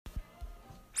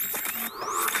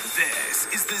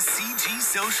is the CG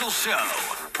Social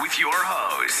Show with your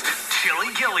host,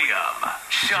 Chili Gilliam,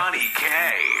 Shawnee K,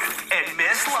 and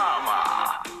Miss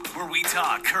Lala, where we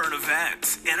talk current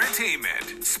events,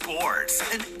 entertainment, sports,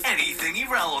 and anything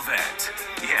irrelevant.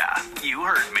 Yeah, you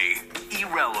heard me.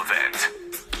 Irrelevant.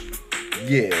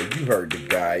 Yeah, you heard the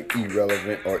guy.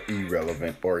 Irrelevant or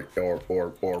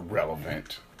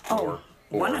relevant. Oh,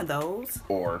 one of those.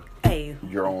 Or Hey.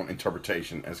 your own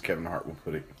interpretation, as Kevin Hart would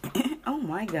put it. Oh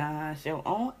my gosh, your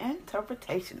own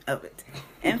interpretation of it.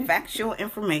 And factual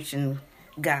information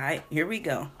guide. Here we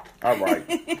go. All right.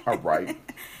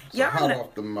 So Y'all hot know-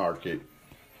 off the market.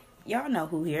 Y'all know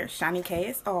who here. Shawnee K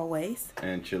as always.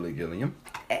 And Chili Gilliam.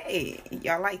 Hey,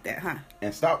 y'all like that, huh?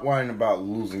 And stop whining about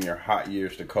losing your hot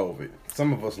years to COVID.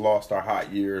 Some of us lost our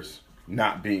hot years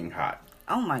not being hot.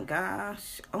 Oh my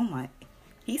gosh.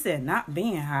 He said not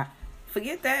being hot.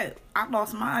 Forget that. I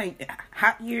lost my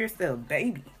hot years to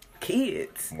baby.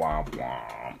 Kids. Womp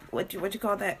womp. What you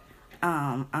call that?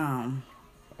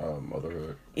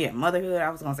 Motherhood. Yeah, motherhood. I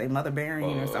was gonna say mother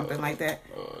bearing or something like that.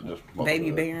 Just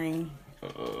Baby motherhood. bearing.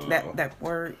 That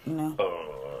word, you know.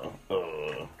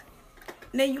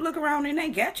 Then you look around and they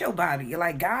got your body. You're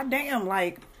like, goddamn,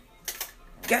 like,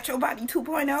 got your body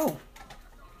 2.0.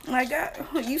 Like,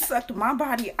 God, you sucked my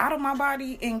body out of my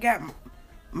body and got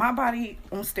my body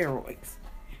on steroids.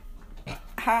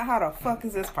 How the fuck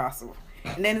is this possible?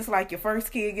 And then it's like your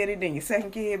first kid get it, then your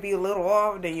second kid be a little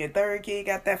off, then your third kid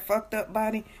got that fucked up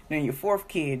body, then your fourth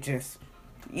kid just,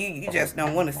 you just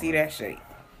don't want to see that shit.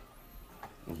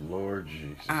 Lord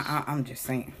Jesus. I'm just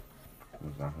saying.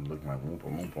 It's not gonna look like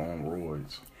Oompa Loompa on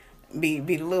roids. Be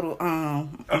the little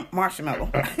marshmallow.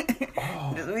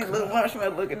 Just be the little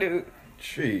marshmallow looking dude.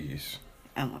 Jeez.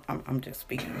 I'm just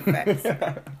speaking of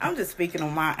facts. I'm just speaking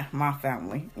on my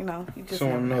family. You know. You just So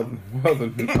in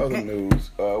other news,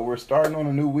 we're starting on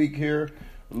a new week here.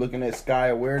 We're looking at Sky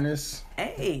Awareness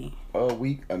Hey.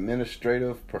 Week,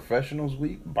 Administrative Professionals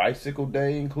Week, Bicycle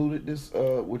Day included this,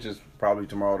 which is probably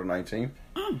tomorrow the 19th.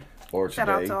 Or today, Shout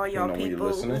out to all y'all when you're people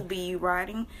who listening. be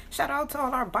riding. Shout out to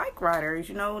all our bike riders.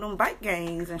 You know, them bike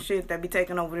gangs and shit that be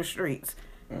taking over the streets.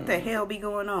 What the hell be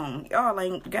going on? Y'all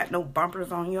ain't got no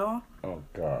bumpers on y'all. Oh,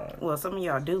 God. Well, some of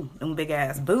y'all do. Them big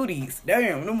ass booties.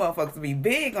 Damn, them motherfuckers be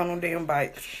big on them damn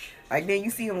bikes. Like, then you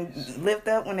see them lift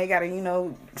up when they gotta, you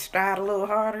know, stride a little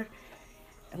harder.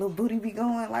 A little booty be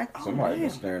going like, oh, Somebody man. been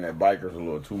staring at bikers a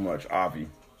little too much, Avi.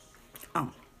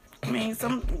 Oh. I mean,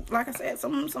 like I said,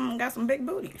 some got some big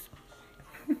booties.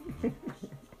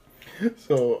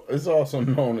 So it's also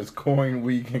known as Coin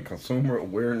Week and Consumer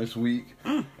Awareness Week,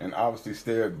 and obviously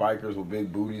Stare at Bikers with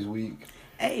Big Booties Week.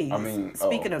 Hey, I mean,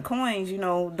 speaking of coins, you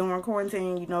know, during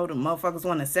quarantine, you know, the motherfuckers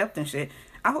want to accept and shit.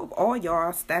 I hope all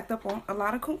y'all stacked up on a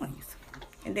lot of coins.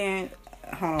 And then,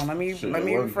 hold on, let me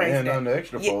rephrase that. On the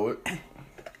extra for it.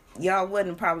 Y'all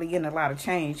wasn't probably getting a lot of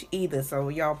change either, so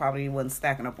y'all probably wasn't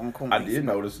stacking up on coins. I did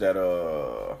notice that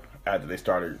after they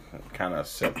started kind of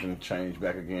accepting change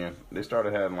back again, they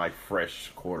started having like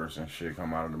fresh quarters and shit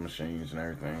come out of the machines and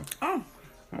everything. Oh.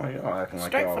 I'm like, y'all acting like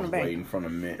Straight y'all from was the bank. waiting from the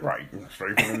mint. Right,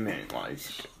 straight from the mint. Like,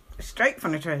 Straight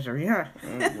from the treasury, huh?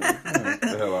 get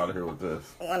the hell out of here with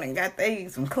this. One and got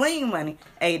some clean money.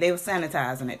 Hey, they was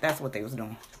sanitizing it. That's what they was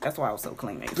doing. That's why it was so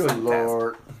clean. They was Good sanitizing.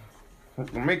 Lord.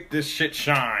 Make this shit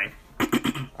shine.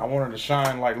 I want her to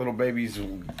shine like little baby's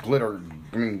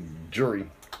jewelry.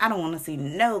 I don't want to see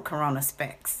no corona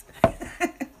specks.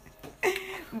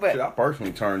 But Shit, I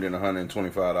personally turned in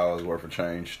 $125 worth of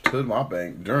change to my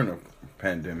bank during the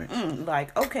pandemic.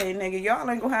 like, okay, nigga, y'all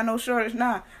ain't gonna have no shortage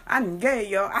now. I done gave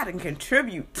y'all, I done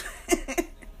contribute.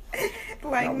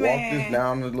 Like, I walked man. this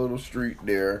down the little street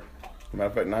there. Matter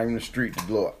of fact, not even the street,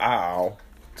 the little aisle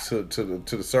to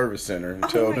the service center and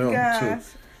tell my them gosh.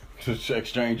 to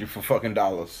exchange it for fucking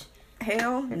dollars.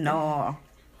 Hell no.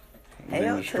 Then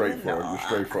Hell you're straight to for it. no. You're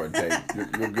straight for a day.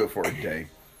 You're good for a day.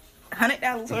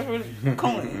 $100 worth of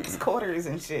coins, quarters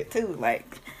and shit too.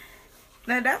 Like,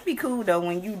 now that'd be cool though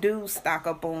when you do stock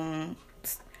up on,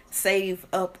 save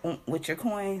up on, with your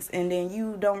coins, and then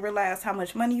you don't realize how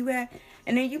much money you had,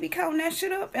 and then you be counting that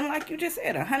shit up, and like you just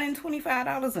said,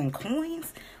 $125 in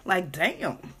coins. Like,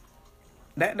 damn,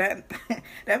 that'd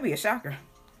be a shocker.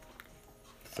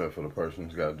 Except for the person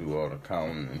who's got to do all the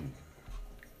counting and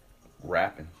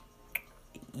rapping.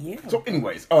 Yeah. So,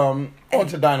 anyways, on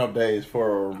to Dino Days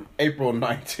for April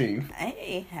 19th.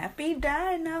 Hey, happy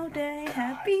Dino Day.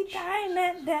 Happy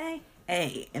Dino Day.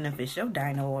 Hey, and if it's your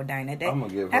Dino or Dino Day, I'm going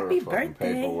to give her happy fucking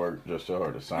birthday. paperwork just so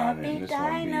her to sign it. Happy And this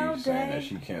one Dino be saying Day. that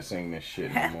she can't sing this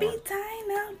shit Happy anymore.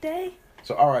 Dino Day.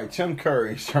 So, all right, Tim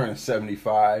Curry's turning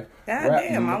 75. God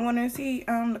damn, I want to see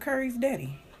the Curry's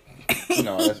daddy.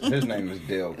 No, his name is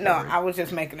Dale Curry. No, I was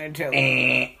just making a joke.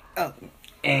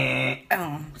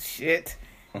 Shit.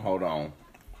 Hold on.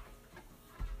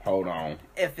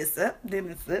 If it's up, then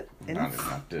it's up.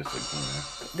 Not this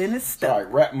again. Then it's stuck. Sorry,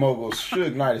 rap mogul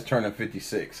Suge Knight is turning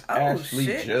 56. Oh, Ashley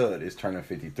shit. Judd is turning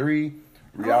 53. Hold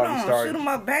Reality on, star. shoot 'em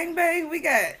up, bang bang. We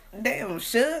got damn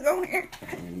Suge on here.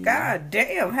 God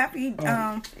damn, happy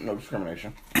No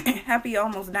discrimination. happy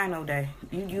almost Dino Day.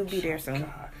 You be there soon.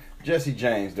 God. Jesse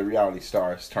James, the reality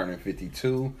star, is turning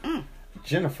 52.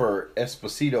 Jennifer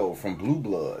Esposito from Blue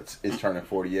Bloods is turning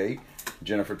 48.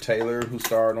 Jennifer Taylor, who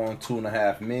starred on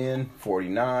 2.5 Men,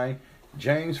 49.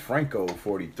 James Franco,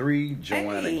 43.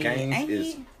 Joanna Hey, Gaines ain't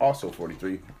is he- also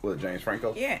 43. Well, James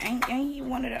Franco. Yeah, ain't he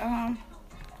one of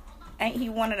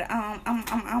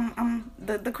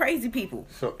the the crazy people?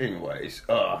 So, anyways,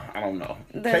 I don't know.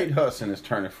 Kate Hudson is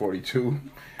turning 42.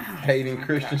 Hayden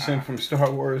Christensen from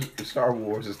Star Wars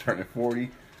is turning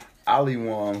 40. Ali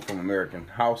Wong from American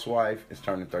Housewife is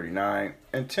turning 39.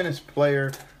 And tennis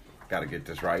player, gotta get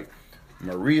this right,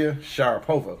 Maria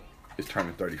Sharapova is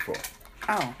turning 34.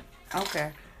 Oh,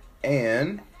 okay.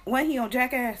 And When he on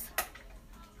Jackass?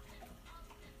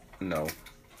 no,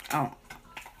 Oh,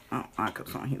 I could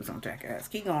have sworn he was on Jackass.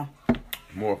 Keep going.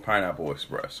 more Pineapple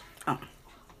Express. Oh.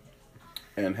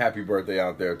 And happy birthday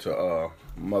out there to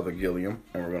Mother Gilliam.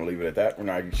 And we're gonna leave it at that. We're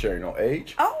not sharing no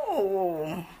age.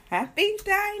 Oh, happy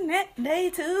Dinette Day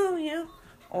to you.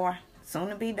 Or soon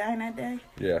to be Dinette Day.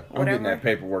 Yeah, I'm Whatever. getting that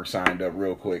paperwork signed up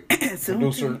real quick. Soon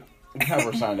Producer, have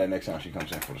her sign that next time she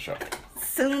comes in for the show.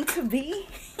 Soon to be.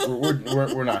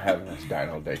 We're not having this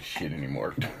Dino Day shit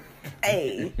anymore.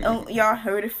 Hey, y'all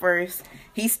heard it first.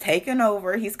 He's taking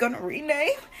over. He's gonna rename.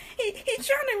 He's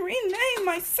trying to rename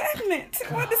my segment.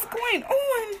 What is going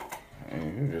on?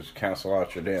 And you just cancel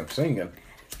out your damn singing.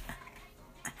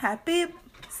 Happy.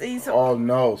 See, so Oh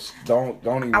no! Don't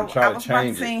even I try to was about to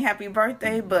change it. sing happy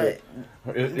birthday, but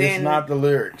It's then- not the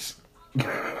lyrics.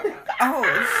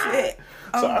 oh shit.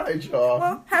 Sorry, y'all.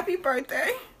 Well, happy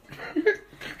birthday.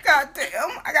 God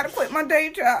damn, I gotta quit my day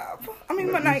job. I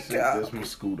mean, my night job. This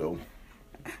mosquito.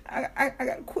 I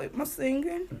gotta quit my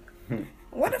singing.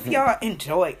 What if y'all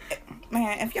enjoy,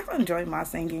 man, if y'all enjoy my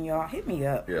singing, y'all, hit me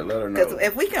up. Yeah, let her know. Because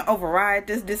if we can override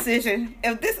this decision,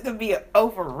 if this could be an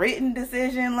overwritten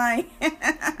decision, like,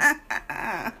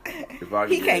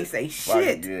 he can't say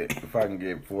shit. If I can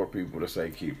get 4 people to say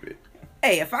keep it.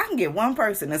 Hey, if I can get one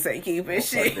person to say keep it,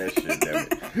 shit, Fuck that shit, damn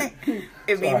it.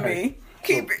 it'd be Sorry. me.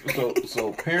 Keep it.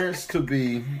 So parents to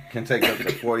be can take up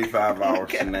to 45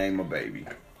 hours to name a baby.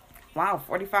 Wow,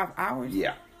 45 hours?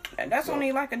 Yeah. And that's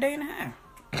only like a day and a half.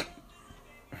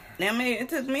 I mean, it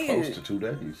took me. Close to 2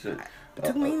 days. Shit. It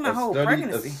took me my whole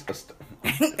pregnancy.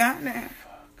 Goddamn.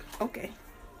 Okay.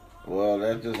 Well,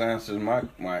 that just answers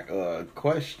my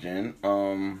question.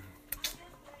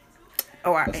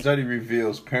 A study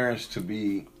reveals parents to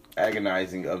be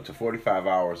agonizing up to 45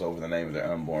 hours over the name of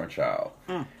their unborn child.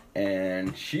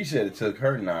 And she said it took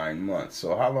her 9 months.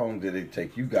 So how long did it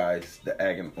take you guys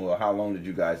how long did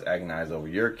you guys agonize over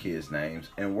your kids' names?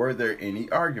 And were there any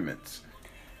arguments?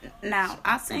 Now,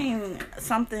 I seen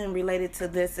something related to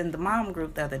this in the mom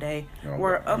group the other day,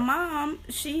 where a mom,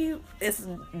 she is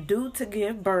due to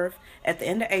give birth at the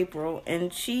end of April,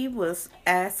 and she was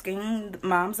asking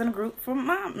moms in the group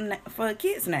for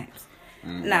kids' names.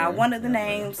 Now, one of the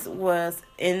names was,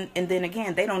 and then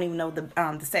again, they don't even know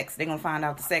the sex. They're gonna find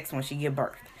out the sex when she give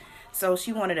birth. So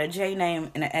she wanted a J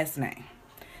name and an S name.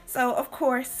 So of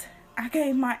course, I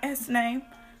gave my S name.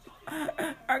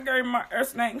 I gave my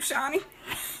S name Shawnee.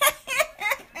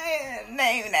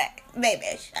 Name that baby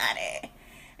Shawnee.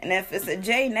 And if it's a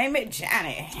J, name it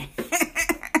Johnny.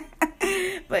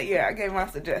 But yeah, I gave my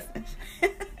suggestions.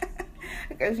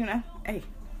 Because, hey,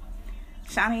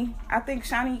 Shawnee, I think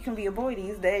Shawnee can be a boy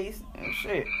these days.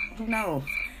 Shit, who knows?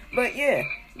 But yeah,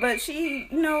 but she,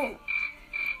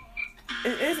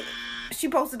 she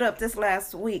posted up this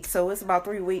last week, so it's about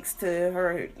 3 weeks to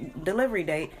her delivery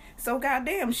date. So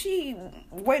goddamn, she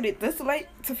waited this late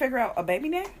to figure out a baby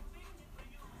name.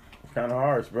 Kind of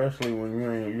hard, especially when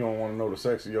you don't want to know the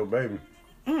sex of your baby.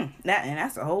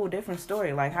 That's a whole different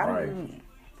story. Like, how do you?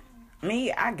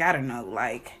 Me, I gotta know.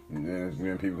 Like, and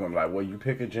then people gonna be like, "Well, you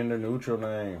pick a gender neutral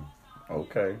name."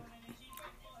 Okay,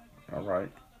 all right.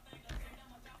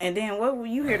 And then what will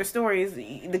you hear the story is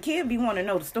the kid be wanting to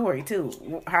know the story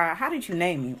too. How did you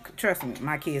name you? Trust me,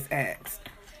 my kids asked.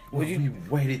 We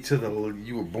waited till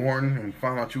you were born and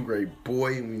found out you were a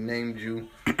boy, and we named you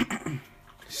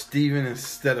Steven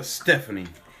instead of Stephanie.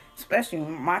 Especially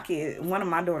my kid, one of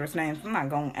my daughter's names. I'm not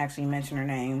gonna actually mention her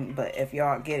name, but if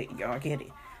y'all get it, y'all get it.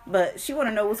 But she want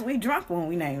to know, was we drunk when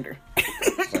we named her?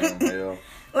 Same hell.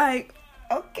 Like,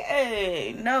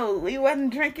 okay, no, we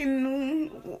wasn't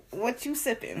drinking. What you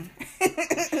sipping? What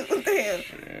the hell?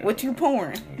 Shit. What you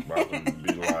pouring? About to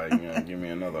be like, give me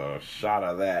another shot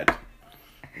of that.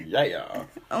 Yeah.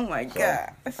 Oh my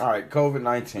God. All right,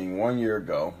 COVID-19, 1 year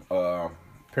ago.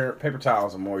 Paper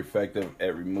towels are more effective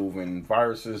at removing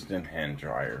viruses than hand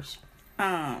dryers.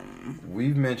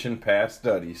 We've mentioned past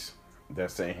studies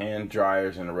that say hand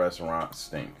dryers in the restaurant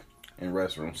stink. In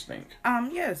restrooms stink.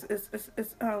 Yes, it's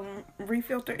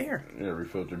refilter air. Yeah,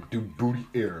 refiltered booty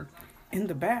air. In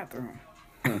the bathroom.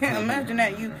 Imagine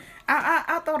that.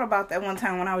 I thought about that one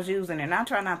time when I was using it, and I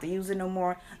try not to use it no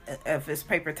more if it's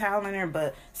paper towel in there,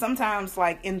 but sometimes,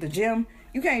 like, in the gym,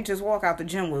 you can't just walk out the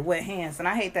gym with wet hands, and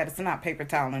I hate that it's not paper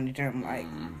towel in the gym. Like,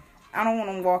 I don't want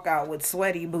to walk out with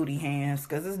sweaty booty hands,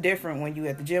 because it's different when you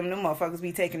at the gym. Them motherfuckers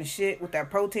be taking a shit with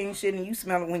that protein shit, and you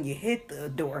smell it when you hit the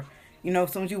door. You know,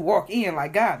 as soon as you walk in,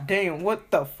 like, God damn,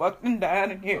 what the fuck done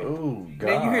died in here? Oh, God.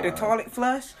 Then you hear the toilet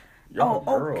flush. Y'all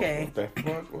girls, okay. What the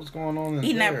fuck? What's going on in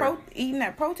Eating there? eating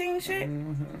that protein shit?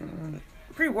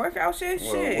 Pre-workout shit?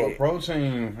 Shit. Well,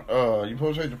 protein, you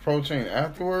supposed to take the protein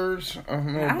afterwards? I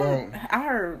don't know about... I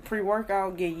heard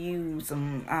pre-workout give you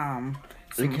some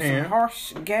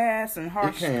harsh gas and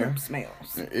harsh poop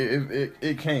smells.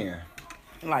 It can.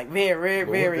 Like very,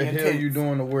 But very what the intense. hell you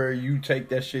doing to where you take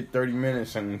that shit 30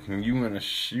 minutes and you in a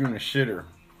shitter?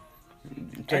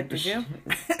 You take At the gym?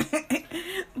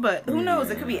 But who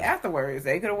knows? It could be afterwards.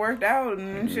 They could have worked out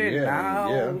and shit.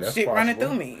 That's shit possible. running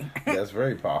through me. That's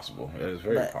very possible. It is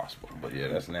very possible. But yeah,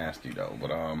 that's nasty though.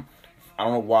 But I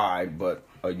don't know why, but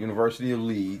University of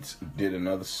Leeds did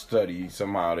another study.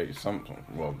 Somehow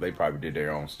they probably did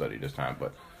their own study this time,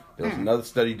 but there was another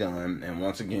study done, and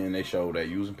once again they showed that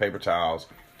using paper towels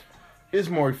is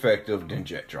more effective than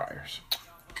jet dryers.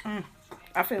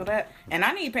 I feel that. And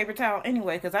I need paper towel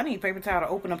anyway, because I need paper towel to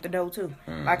open up the dough too.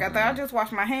 Like, after I just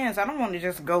wash my hands, I don't want to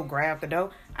just go grab the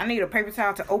dough. I need a paper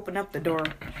towel to open up the door.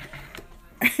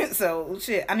 So,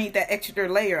 shit, I need that extra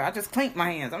layer. I just cleaned my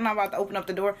hands. I'm not about to open up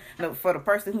the door for the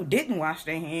person who didn't wash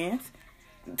their hands.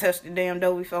 Touch the damn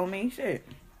dough before me. Shit.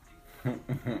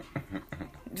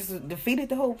 Just defeated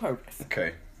the whole purpose.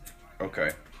 Okay.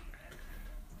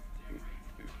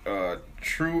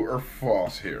 True or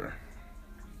false here?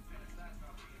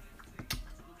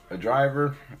 A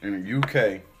driver in the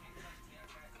UK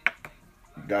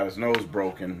got his nose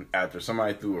broken after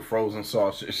somebody threw a frozen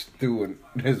sausage through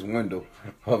his window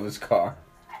of his car.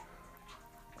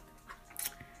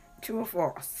 True or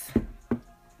false?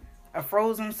 A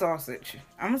frozen sausage.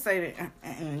 I'm going to say that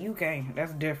in the UK,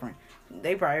 that's different.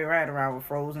 They probably ride around with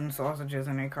frozen sausages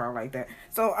in their car like that.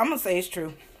 So I'm going to say it's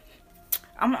true.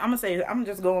 I'm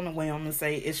just going away. I'm gonna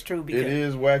say it's true because it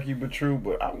is wacky but true.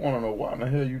 But I want to know why in the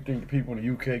hell you think the people in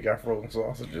the UK got frozen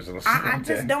sausages? I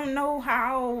just don't know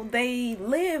how they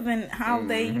live and how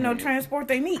they transport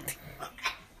their meat.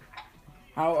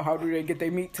 How do they get their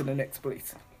meat to the next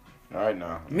place? All right,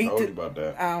 now I told you about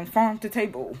that. Farm to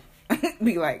table.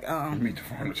 Be like meat to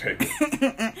farm to table.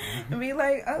 Be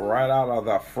like right out of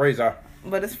the freezer.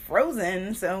 But it's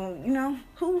frozen, so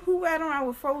who ran around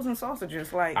with frozen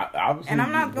sausages? Like, and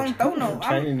I'm not gonna throw no.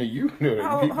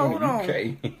 Hold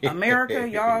on, America,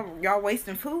 y'all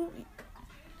wasting food.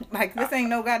 Like, this ain't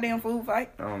no goddamn food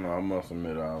fight. I don't know. I must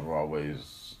admit, I've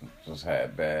always just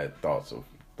had bad thoughts of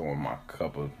throwing my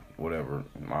cup of whatever,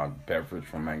 my beverage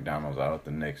from McDonald's out at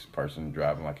the next person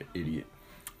driving like an idiot.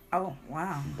 Oh,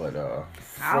 wow. But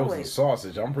frozen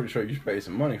sausage, I'm pretty sure you paid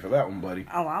some money for that one, buddy.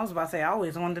 Oh, I was about to say, I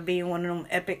always wanted to be in one of them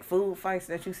epic food fights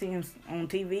that you see on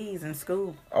TVs in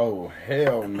school. Oh,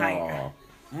 hell no. I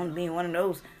want to be in one of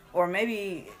those. Or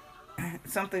maybe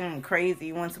something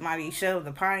crazy when somebody shoved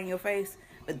the pie in your face.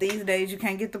 But these days, you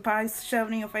can't get the pie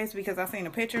shoved in your face because I seen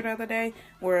a picture the other day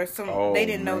where they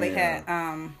didn't know they had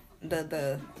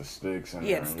the sticks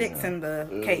and sticks and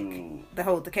the cake to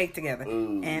hold the cake together.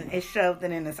 And it shoved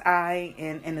it in his eye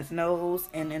and in his nose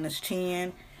and in his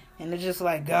chin. And it's just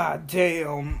like, God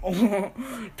damn.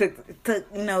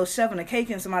 took shoving a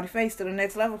cake in somebody's face to the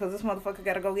next level because this motherfucker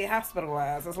got to go get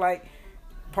hospitalized. It's like,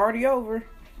 party over.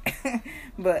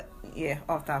 But yeah,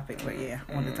 off topic. But yeah,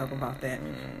 I wanted to talk about that.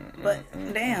 But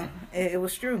damn, it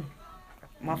was true.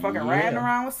 Motherfucker riding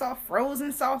around with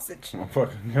frozen sausage.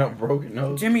 Motherfucker got broken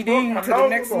nose. Jimmy Dean to the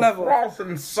next level.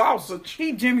 Frozen sausage.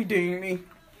 He Jimmy Dean me.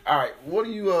 Alright, what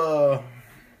do you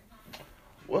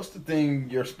what's the thing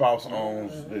your spouse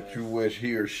owns that you wish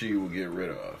he or she would get rid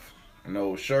of? An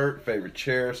old shirt, favorite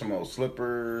chair, some old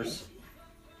slippers.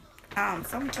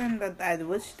 Something that I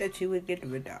wish that you would get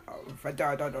rid of.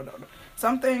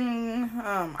 Something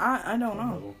I don't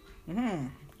know.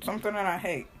 Something that I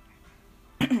hate.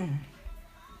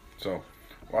 So,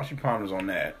 while she ponders on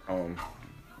that,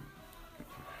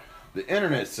 the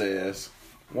internet says,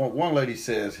 one lady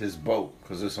says his boat,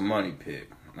 because it's a money pit.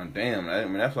 Now, damn, I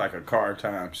mean, that's like a car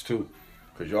times two.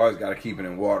 Because you always got to keep it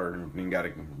in water and you got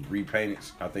to repaint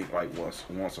it, I think, like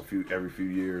every few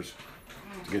years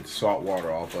to get the salt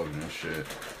water off of it and shit.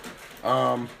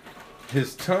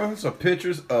 His tons of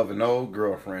pictures of an old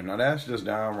girlfriend. Now, that's just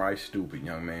downright stupid,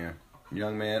 young man.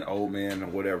 Young man, old man, or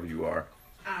whatever you are.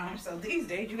 So these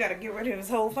days, you got to get rid of his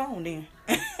whole phone then.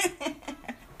 If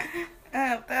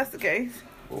that's the case.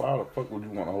 Well, how the fuck would you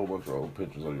want a whole bunch of old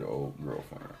pictures of your old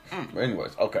girlfriend? But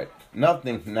anyways, okay.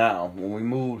 Nothing now. When we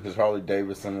moved, his Harley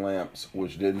Davidson lamps,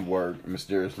 which didn't work,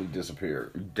 mysteriously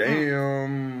disappeared.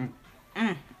 Damn.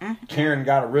 Karen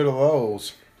got rid of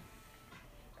those.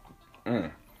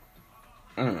 That's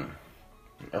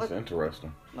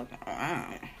interesting. Look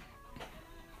around.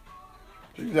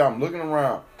 I'm looking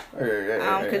around.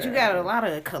 Because you got a lot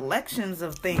of collections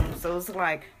of things. So it's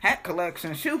like hat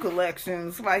collections, shoe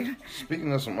collections. Like,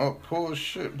 speaking of some pulling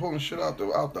shit out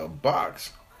the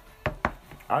box,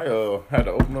 I had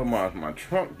to open up my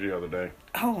trunk the other day.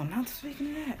 Oh, not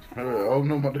speaking of that. I had to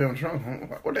open up my damn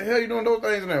trunk. What the hell you doing those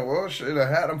things in there? Well, shit, I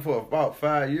had them for about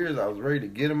 5 years. I was ready to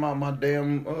get them out my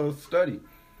damn study.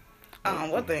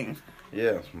 What things?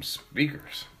 Yeah, some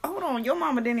speakers. Hold on, your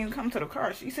mama didn't even come to the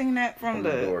car. She seen that from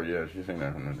the door. Yeah, she seen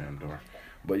that from the damn door.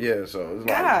 But yeah, so it's like,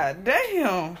 God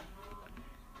damn.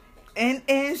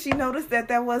 And she noticed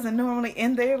that wasn't normally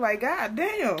in there. Like, God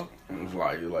damn. It's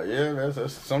like, you're like, yeah,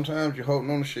 that's sometimes you're holding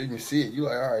on to shit and you see it. You're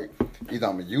like, all right, either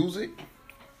I'm gonna use it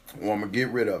or I'm gonna get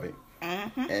rid of it.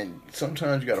 And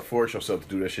sometimes you gotta force yourself to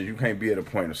do that shit. You can't be at a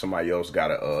point where somebody else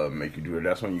gotta make you do it.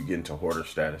 That's when you get into hoarder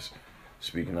status.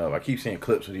 Speaking of, I keep seeing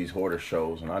clips of these hoarder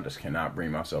shows, and I just cannot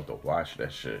bring myself to watch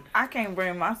that shit. I can't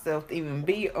bring myself to even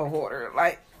be a hoarder.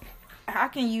 Like, how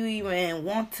can you even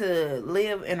want to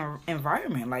live in an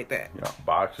environment like that? You got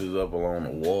boxes up along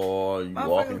the wall, you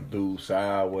walking through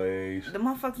sideways. The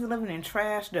motherfuckers living in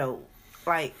trash, though.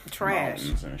 Like, trash.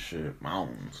 Mountains and shit.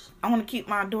 Mountains. I want to keep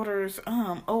my daughter's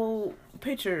old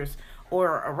pictures.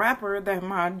 Or a rapper that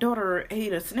my daughter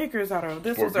ate a Snickers out of.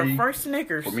 This was her first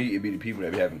Snickers. For me, it'd be the people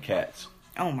that be having cats.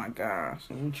 Oh my gosh.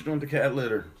 So what you doing with the cat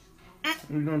litter? What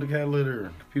you doing with the cat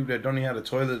litter? The people that don't even have the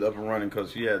toilet up and running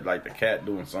because she had like the cat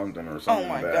doing something or something. Oh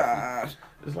my gosh.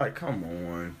 It's like, come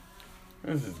on.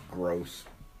 This is gross.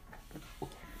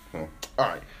 Oh.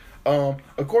 Alright.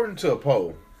 According to a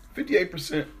poll,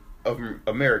 58% of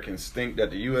Americans think that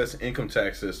the U.S. income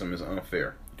tax system is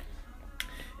unfair.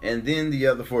 And then the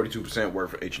other 42% work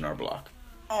for H&R Block.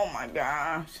 Oh my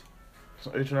gosh.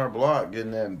 So H&R Block getting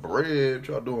that bread. What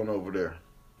y'all doing over there?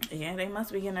 Yeah, they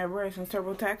must be getting that bread since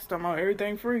TurboTax talking about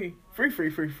everything free.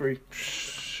 Free.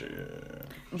 Shit.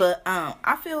 But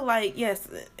I feel like, yes,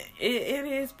 it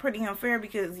is pretty unfair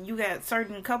because you got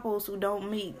certain couples who don't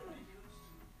meet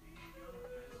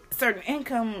certain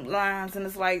income lines, and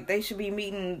it's like they should be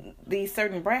meeting these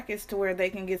certain brackets to where they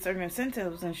can get certain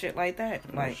incentives and shit like that.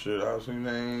 Like, shit, I think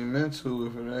they ain't meant to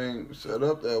if it ain't set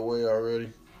up that way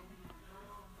already.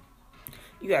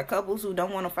 You got couples who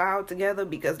don't want to file together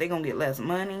because they're gonna get less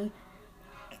money.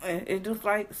 It just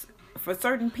like for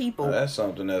certain people. Now, that's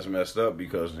something that's messed up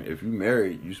because if you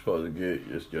married, you're supposed to get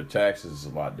your taxes a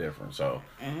lot different. So.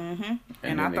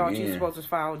 And I thought you were supposed to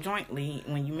file jointly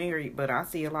when you married, but I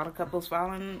see a lot of couples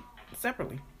filing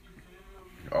separately.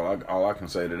 All I can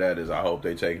say to that is I hope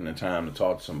they taking the time to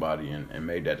talk to somebody and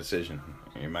made that decision.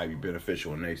 It might be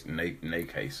beneficial in their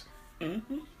case.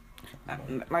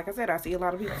 Like I said, I see a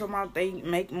lot of people talking about they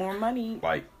make more money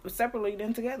like separately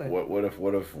than together. What if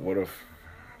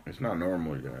it's not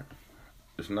normally that?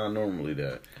 It's not normally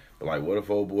that. But like, what if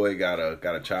old boy got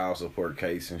a child support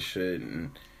case and shit,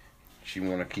 and she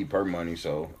want to keep her money,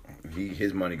 so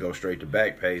his money goes straight to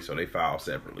back pay, so they file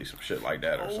separately, some shit like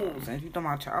that or something. Since you talking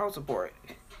about child support,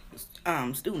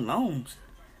 student loans.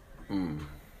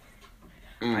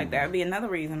 Like that'd be another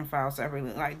reason to file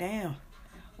separately. Like, damn,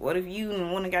 what if you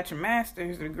want to got your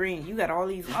master's degree and you got all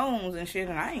these loans and shit,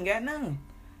 and I ain't got none?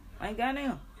 I ain't got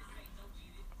none.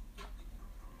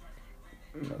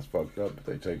 That's fucked up. If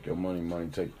they take your money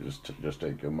just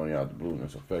take your money out the blue and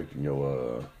it's affecting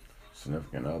your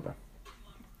significant other.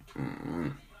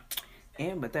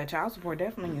 Yeah, but that child support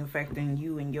definitely affecting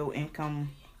you and your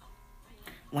income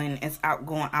when it's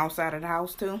going outside of the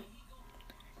house too.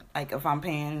 Like if I'm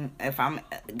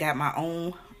got my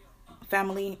own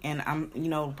family and I'm,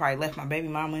 probably left my baby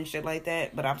mama and shit like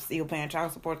that, but I'm still paying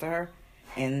child support to her.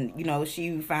 And,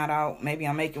 she found out maybe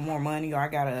I'm making more money or I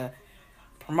got a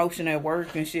promotion at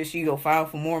work and shit, she go file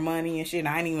for more money and shit. And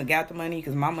I ain't even got the money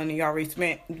because my money already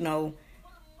spent,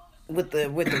 with the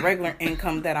regular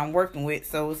income that I'm working with.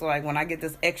 So it's like when I get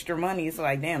this extra money, it's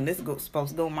like, damn, this is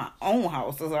supposed to go in my own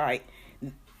house. It's like,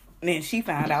 then she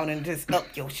found out and just up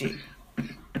your shit.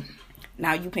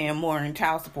 Now you paying more in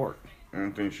child support. I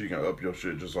don't think she can up your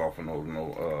shit just off of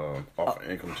off of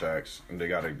income tax. And they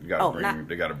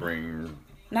gotta bring.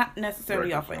 Not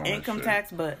necessarily off of income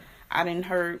tax, but I didn't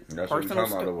heard that's what you're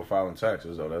talking about over filing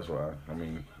taxes, though. That's why. I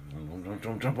mean,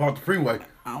 don't jump off the freeway.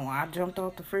 Oh, I jumped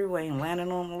off the freeway and landed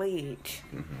on the ledge.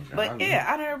 Mm-hmm. But yeah,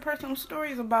 I heard personal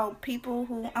stories about people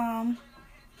who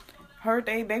heard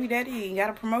they baby daddy got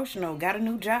a promotion or got a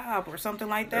new job or something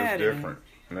like that. That's different.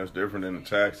 And that's different than the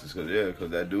taxes, because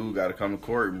that dude got to come to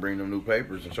court and bring them new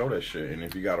papers and show that shit. And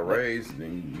if you got a raise,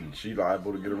 then she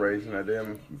liable to get a raise in that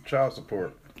damn child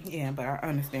support. Yeah, but I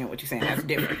understand what you're saying. That's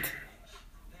different.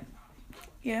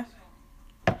 Yeah.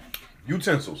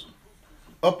 Utensils.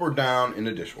 Up or down in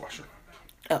the dishwasher?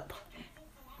 Up.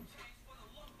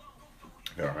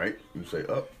 All right. You say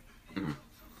up. Mm-hmm.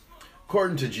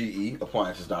 According to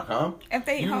GEappliances.com,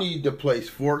 you need to place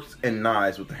forks and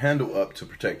knives with the handle up to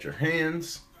protect your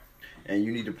hands, and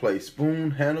you need to place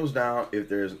spoon handles down if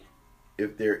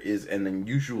there is an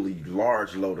unusually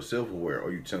large load of silverware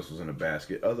or utensils in a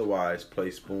basket. Otherwise,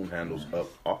 place spoon handles up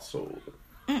also.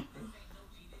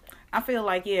 I feel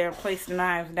like, place the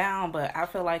knives down, but I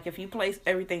feel like if you place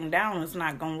everything down, it's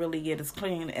not going to really get as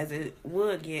clean as it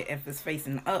would get if it's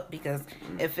facing up, because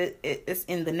if it's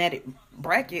in the netted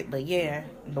bracket, but the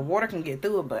water can get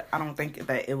through it, but I don't think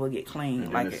that it will get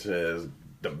clean. And it says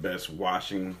the best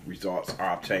washing results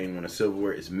are obtained when the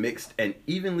silverware is mixed and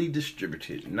evenly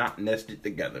distributed, not nested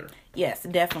together. Yes,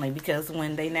 definitely, because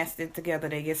when they nest it together,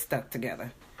 they get stuck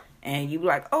together. And you be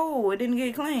like, oh, it didn't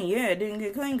get clean. Yeah, it didn't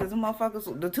get clean because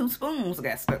the two spoons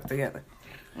got stuck together.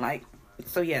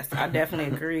 So yes, I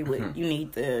definitely agree with you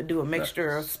need to do a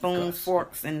mixture of spoons,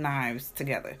 forks, and knives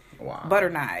together. Wow. Butter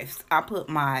knives. I put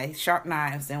my sharp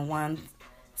knives in one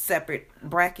separate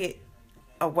bracket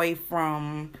away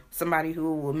from somebody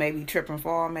who will maybe trip and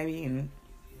fall, and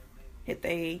hit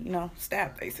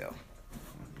stab themselves.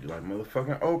 You like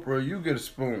motherfucking Oprah, you get a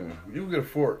spoon, you get a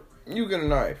fork. You get a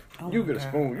knife. You get a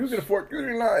spoon. You get a fork. You get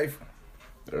a knife.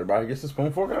 Everybody gets a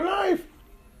spoon, fork, and a knife.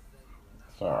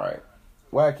 It's alright.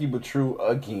 Wacky but true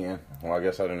again. Well, I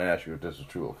guess I didn't ask you if this was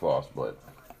true or false, but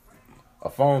a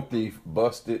phone thief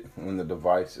busted when the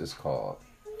device is called.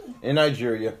 In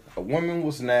Nigeria, a woman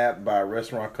was nabbed by a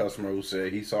restaurant customer who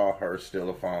said he saw her steal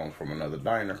a phone from another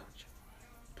diner.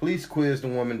 Police quizzed the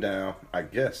woman down. I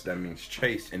guess that means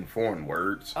chased in foreign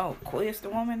words. Oh, quizzed the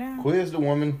woman down? Quizzed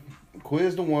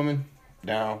the woman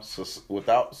down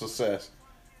without success.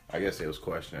 I guess they was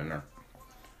questioning her.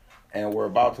 And were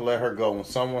about to let her go when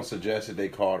someone suggested they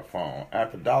call the phone.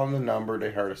 After dialing the number,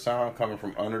 they heard a sound coming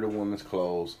from under the woman's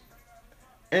clothes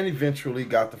and eventually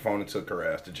got the phone and took her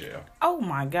ass to jail. Oh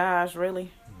my gosh,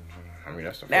 really? I mean,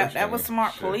 that's the first that was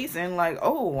smart policing. Like,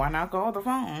 oh, why not call the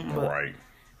phone? But right.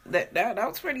 That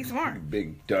was pretty smart.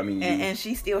 Big dummy. And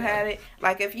she still had it.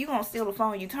 Like, if you gonna steal the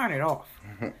phone, you turn it off.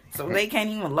 So they can't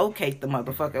even locate the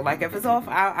motherfucker. Like, if it's off,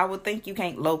 I would think you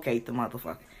can't locate the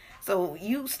motherfucker. So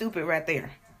you stupid right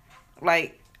there.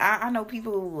 Like, I know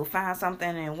people will find something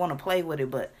and want to play with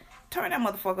it, but turn that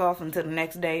motherfucker off until the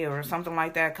next day or something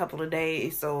like that, a couple of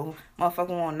days, so motherfucker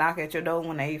won't knock at your door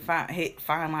when they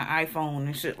find my iPhone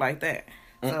and shit like that.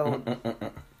 So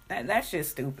that's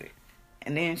just stupid.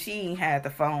 And then she had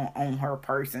the phone on her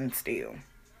person still.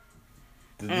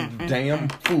 Damn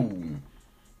fool.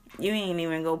 You ain't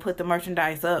even go put the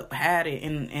merchandise up, had it,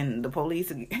 and the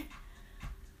police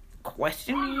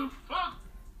questioning you.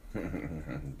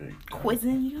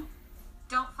 Quizzing you.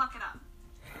 Don't fuck it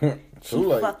up. She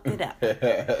fucked it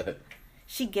up.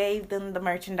 She gave them the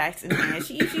merchandise and then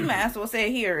she might as well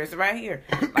say, here, it's right here.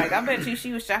 Like, I bet you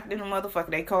she was shocked in the motherfucker.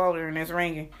 They called her and it's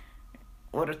ringing.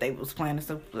 What if they was playing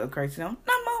some crazy song?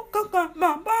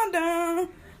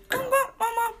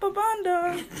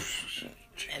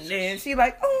 And then she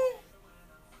like, oh,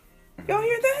 y'all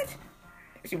hear that?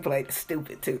 She played the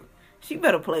stupid too. She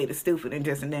better play the stupid and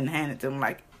then hand it to him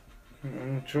like,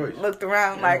 choice. Looked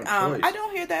around like, I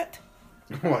don't hear that.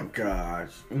 Oh my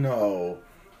gosh, no.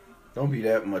 Don't be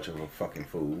that much of a fucking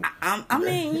fool. I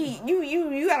mean,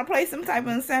 you gotta play some type of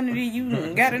insanity.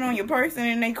 You got it on your person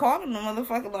and they calling the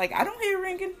motherfucker like, I don't hear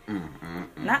ringing.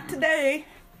 Not today.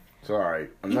 It's alright.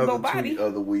 Another tweet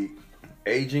of the week.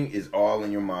 Aging is all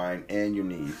in your mind and your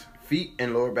knees. Feet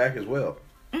and lower back as well.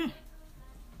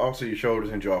 Also your shoulders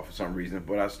and jaw for some reason,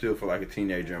 but I still feel like a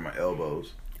teenager in my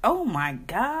elbows. Oh my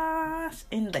gosh,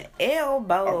 in the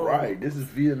elbow. All right, this is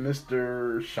via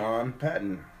Mr. Sean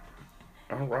Patton.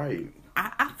 All right.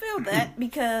 I feel that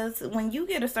because when you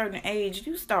get a certain age,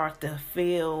 you start to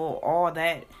feel all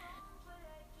that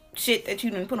shit that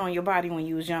you didn't put on your body when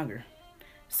you was younger.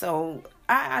 So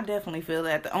I definitely feel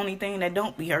that the only thing that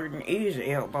don't be hurting is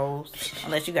your elbows,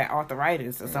 unless you got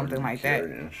arthritis or something like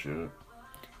that. Shit.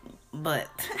 But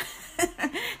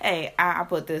hey, I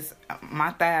put this.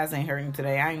 My thighs ain't hurting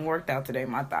today. I ain't worked out today.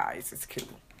 My thighs is cool.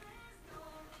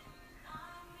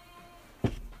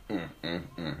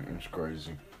 It's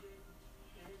crazy.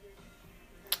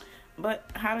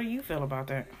 But how do you feel about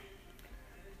that?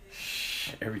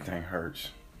 Everything hurts.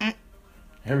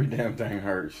 Every damn thing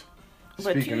hurts.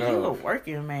 But Speaking you of, a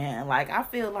working man. Like, I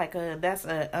feel like that's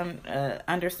a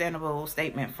understandable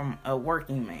statement from a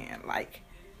working man. Like,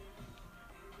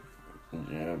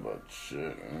 yeah, but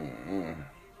shit.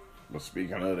 But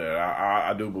speaking of that,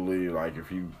 I do believe, like,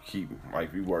 if you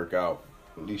work out,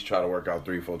 at least try to work out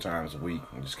 3-4 times a week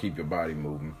and just keep your body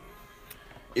moving.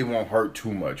 It won't hurt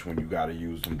too much when you gotta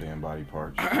use them damn body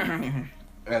parts.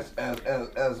 As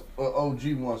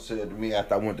OG once said to me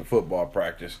after I went to football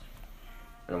practice,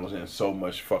 and was in so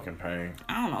much fucking pain.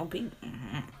 I don't know, people.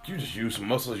 You just use some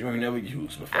muscles you ain't never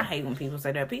used before. I hate when people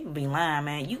say that. People be lying,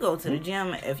 man. You go to the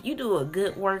gym, if you do a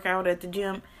good workout at the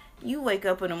gym, you wake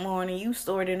up in the morning, you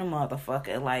stored in a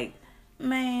motherfucker. Like,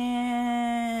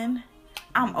 man,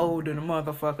 I'm old in a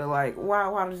motherfucker. Like,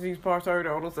 why does these parts hurt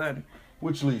all of a sudden?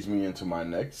 Which leads me into my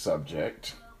next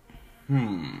subject.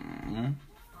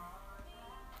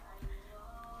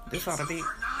 This ought to be.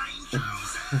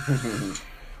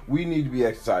 We need to be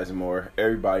exercising more.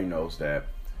 Everybody knows that.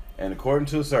 And according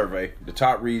to a survey, the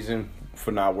top reason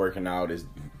for not working out is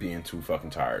being too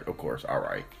fucking tired. Of course, all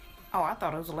right. Oh, I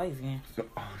thought it was lazy.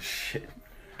 Oh, shit.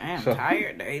 I am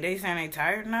tired. They saying they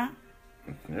tired now?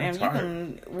 Damn,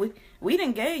 tired. We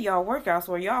done gave y'all workouts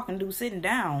where y'all can do sitting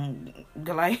down,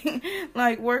 like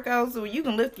workouts where you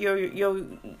can lift your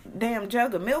damn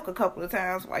jug of milk a couple of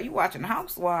times while you watching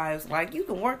Housewives. Like, you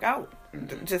can work out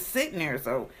just sitting there.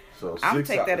 So I'll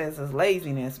take that as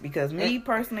laziness, because me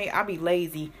personally, I be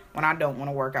lazy when I don't want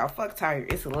to work out. Fuck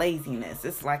tired. It's laziness.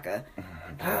 It's like I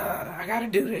gotta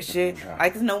do this shit.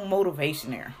 Like, there's no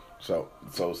motivation there. So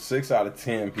 6 out of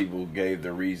 10 people gave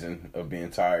the reason of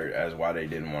being tired as why they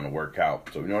didn't want to work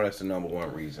out. So we know that's the number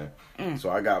one reason.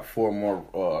 So I got 4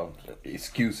 more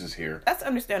excuses here. That's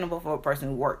understandable for a person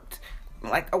who worked.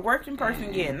 Like, a working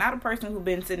person, yeah, not a person who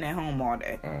been sitting at home all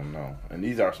day. Oh, no. And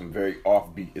these are some very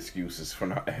offbeat excuses for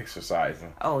not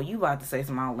exercising. Oh, you about to say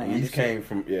some outlandish These came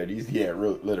from,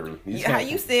 literally. How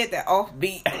you said that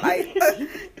offbeat.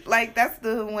 Like, that's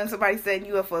when somebody setting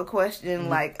you up for a question,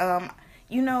 like, I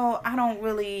don't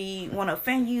really want to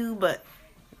offend you, but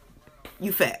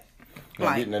you fat.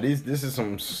 Like, now this is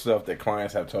some stuff that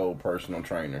clients have told personal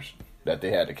trainers that they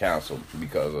had to cancel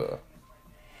because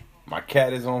my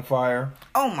cat is on fire.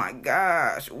 Oh my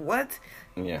gosh, what?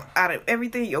 Yeah. Out of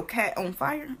everything, your cat on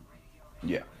fire?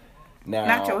 Yeah. Now,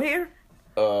 not your hair?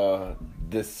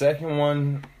 The second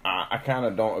one, I kind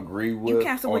of don't agree with. You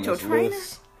cancel with your trainer?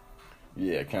 List.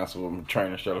 Yeah, cancel with my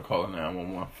trainer. Instead of calling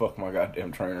 911. Fuck my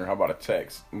goddamn trainer. How about a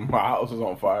text? My house is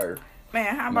on fire.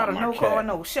 Man, how about a no call,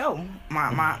 no show?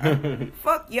 My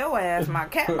fuck your ass. My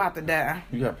cat about to die.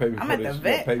 You gotta pay me I'm for at this. the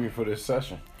vet. You gotta pay me for this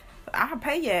session. I'll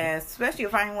pay your ass, especially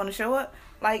if I ain't want to show up.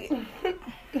 Like, and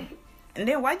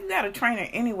then why you got a trainer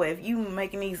anyway if you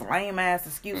making these lame ass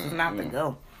excuses not to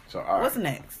go? So what's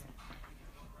next?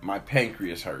 My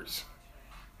pancreas hurts.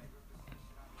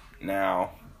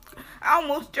 Now, I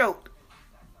almost choked.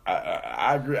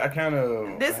 I agree. I kind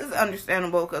of. This is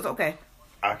understandable because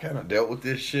I kind of dealt with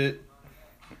this shit.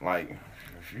 Like,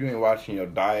 if you ain't watching your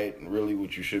diet, really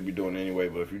what you should be doing anyway,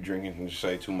 but if you're drinking,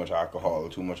 say, too much alcohol or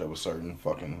too much of a certain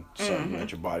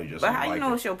that your body just But don't how like you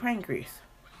know it. It's your pancreas?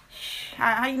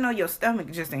 How you know your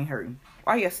stomach just ain't hurting?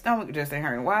 Why your stomach just ain't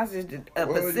hurting? Why is it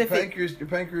Pacific? Your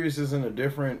pancreas is in a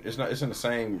different. It's in the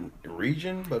same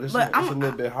region, but it's a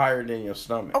little bit higher than your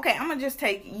stomach. Okay, I'm gonna just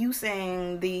take you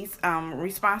saying these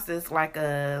responses like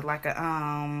a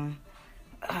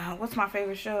what's my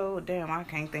favorite show? Damn, I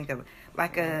can't think of it.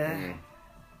 Like a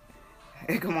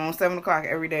come on, 7:00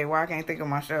 every day. Why I can't think of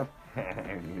my show?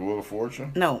 Wheel of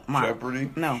Fortune. No, Jeopardy.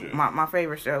 No, shit. my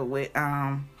favorite show with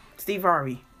Steve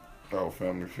Harvey. Oh,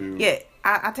 Family Feud. Yeah,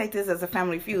 I take this as a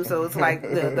Family Feud, so it's like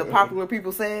the popular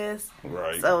people says.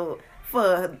 Right. So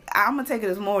I'm gonna take it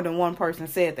as more than one person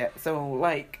said that. So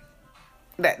like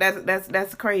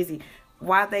that's crazy.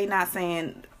 Why they not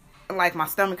saying like my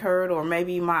stomach hurt or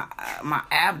maybe my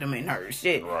abdomen hurt?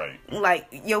 Shit. Right. Like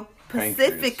your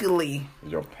Specifically.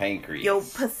 Your pancreas. Your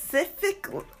Pacific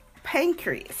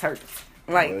pancreas hurts.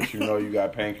 Like, unless you know you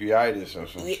got pancreatitis or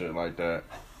some shit like that.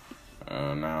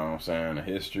 Now I'm saying the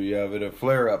history of it, a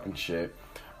flare up and shit.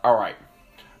 All right,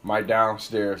 my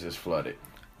downstairs is flooded.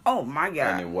 Oh my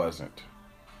God! And it wasn't.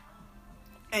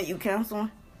 And you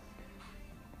canceling?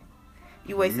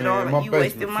 You wasted Man, all. You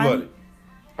wasted money. Flooded.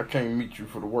 I can't meet you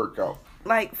for the workout.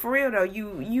 Like, for real though,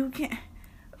 you can't.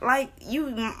 Like,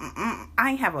 I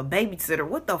ain't have a babysitter.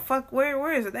 What the fuck?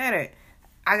 Where is that at?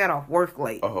 I got off work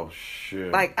late. Oh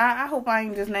shit! Like, I hope I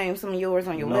ain't just named some of yours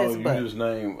on your list. No, you just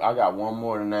named. I got one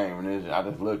more to name, and I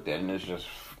just looked at it, and it's just.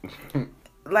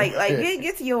 like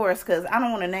get to yours, because I don't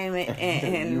want to name it.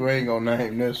 And you ain't gonna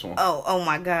name this one. Oh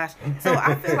my gosh! So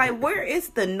I feel like, where is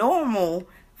the normal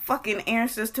fucking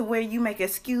answers to where you make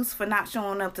excuse for not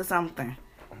showing up to something?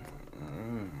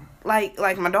 Like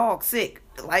my dog sick.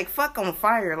 Like, fuck on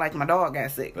fire. Like, my dog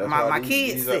got sick. My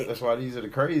kid's sick. That's why these are the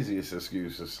craziest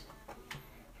excuses.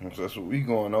 That's what we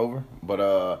going over. But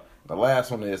the last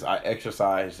one is I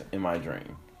exercise in my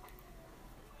dream.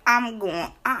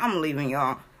 I'm leaving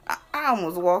y'all. I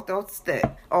almost walked off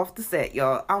the set,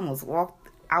 y'all. I almost walked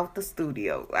out the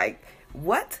studio. Like,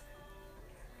 what?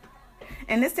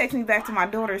 And this takes me back to my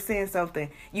daughter saying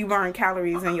something. You burn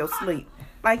calories in your sleep.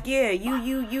 Like, yeah,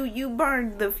 you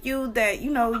burn the fuel that,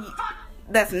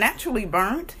 that's naturally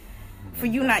burnt for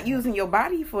you not using your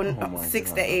body for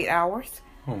 6 to 8 hours.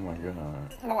 Oh my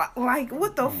God. Like,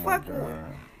 what the fuck?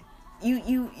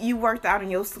 You worked out in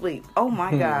your sleep. Oh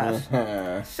my gosh.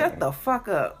 Shut the fuck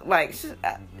up. Like,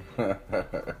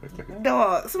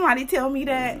 dog, somebody tell me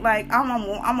that. Like, I'm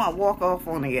gonna walk off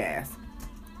on the ass.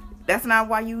 That's not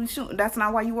why you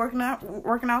working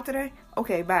out today?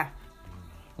 Okay, bye.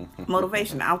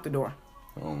 Motivation out the door.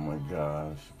 Oh my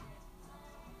gosh.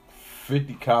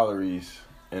 50 calories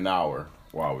an hour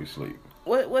while we sleep.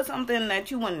 What's something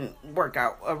that you wouldn't work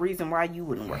out? A reason why you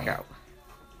wouldn't work out?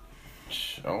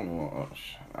 I don't know.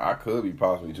 I could be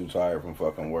possibly too tired from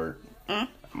fucking work.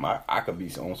 I could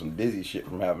be on some dizzy shit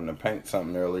from having to paint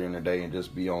something earlier in the day and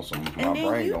just be on some. And my then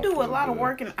brain you don't do feel a lot good. of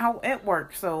working out at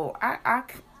work, so I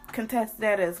contest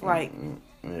that as like.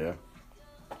 Yeah.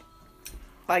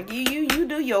 Like, you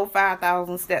do your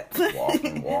 5,000 steps.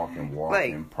 walking,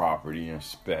 like, property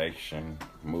inspection,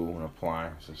 moving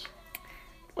appliances.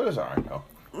 But it's alright though.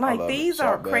 Like, these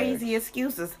are crazy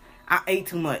excuses. I ate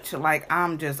too much. Like,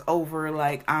 I'm just over.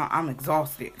 Like, I'm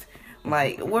exhausted.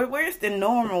 Like, where's the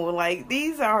normal? Like,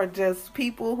 these are just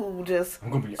people who just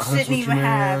shouldn't even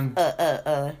have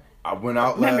I went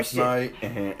out membership. last night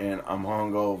and I'm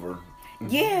hungover.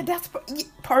 Yeah, that's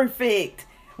perfect.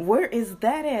 Where is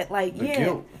that at? Like,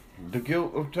 the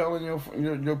guilt of telling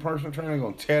your personal trainer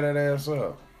gonna tear that ass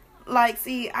up. Like,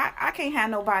 see, I can't have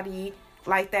nobody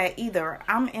like that either.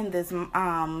 I'm in this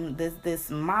this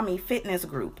mommy fitness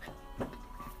group,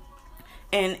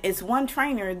 and it's one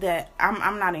trainer that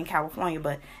I'm not in California,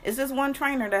 but it's this one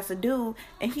trainer that's a dude,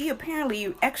 and he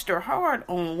apparently extra hard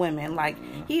on women. Like,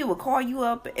 he would call you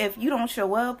up if you don't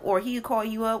show up, or he would call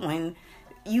you up when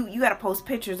you gotta post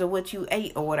pictures of what you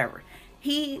ate or whatever.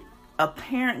 He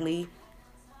apparently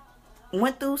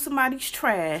went through somebody's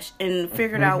trash and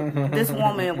figured out this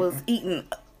woman was eating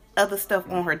other stuff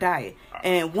on her diet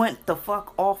and went the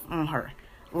fuck off on her.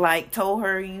 Like, told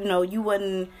her, you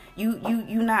wasn't,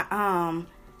 you not,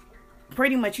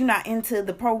 pretty much you not into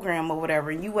the program or whatever,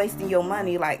 and you wasting your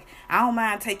money. Like, I don't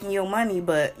mind taking your money,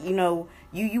 but,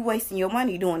 you wasting your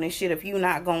money doing this shit if you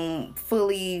not gonna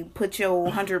fully put your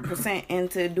 100%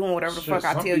 into doing whatever the fuck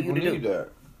I tell you to do. That.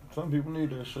 Some people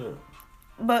need that shit.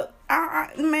 But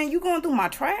man, you going through my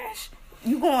trash?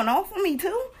 You going off on me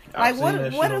too? Like, what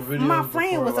if my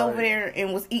friend was over there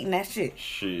and was eating that shit?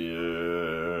 Shit.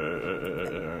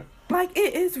 Like,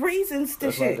 it is reasons to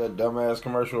That's shit. like that dumbass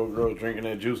commercial girl drinking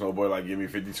that juice. No boy, like, give me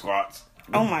 50 squats.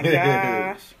 Oh my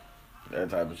gosh. That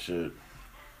type of shit.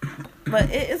 But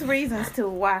it is reasons to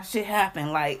why shit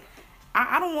happen. Like,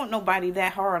 I don't want nobody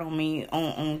that hard on me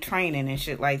on training and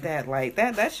shit like that. Like,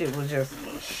 that shit was just...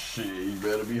 Shit, you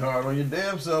better be hard on your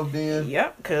damn self then.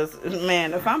 Yep, because,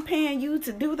 man, if I'm paying you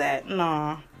to do that,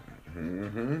 nah.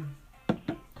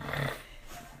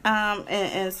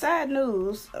 And sad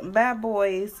news, Bad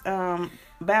Boys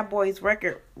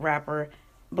record rapper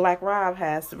Black Rob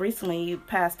has recently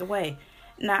passed away.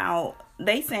 Now,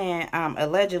 they saying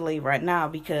allegedly right now,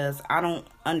 because I don't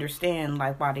understand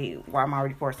like why my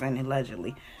report saying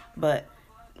allegedly, but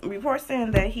report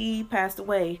saying that he passed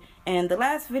away. And the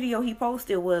last video he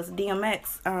posted was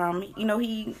DMX.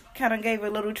 He kind of gave a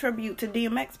little tribute to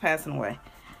DMX passing away.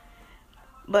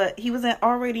 But he was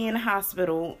already in the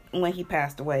hospital when he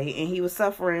passed away, and he was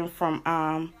suffering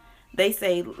from they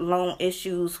say long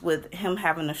issues with him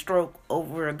having a stroke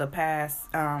over the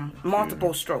past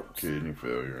multiple strokes. Kidney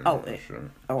failure.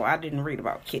 Oh, I didn't read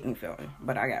about kidney failure,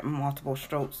 but I got multiple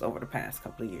strokes over the past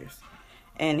couple of years,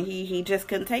 and he just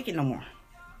couldn't take it no more.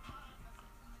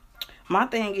 My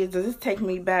thing is, does this take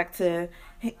me back to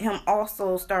him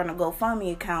also starting a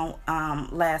GoFundMe account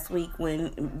last week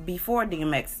before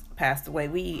DMX passed away?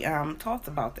 We talked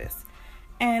about this,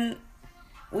 and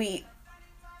we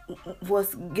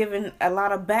was given a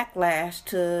lot of backlash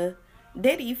to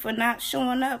Diddy for not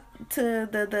showing up to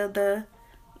the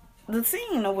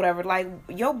scene or whatever. Like,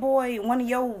 your boy, one of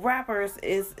your rappers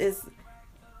is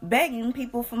begging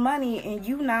people for money, and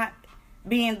you not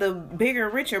being the bigger,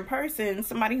 richer person,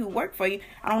 somebody who worked for you.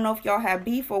 I don't know if y'all have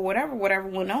beef or whatever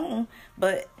went on,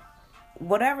 but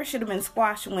whatever should have been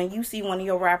squashed when you see one of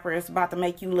your rappers about to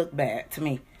make you look bad, to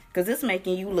me, because it's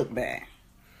making you look bad.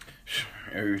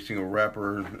 Every single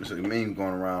rapper, there's a meme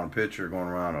going around, a picture going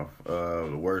around of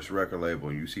the worst record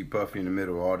label. You see Puffy in the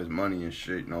middle of all this money and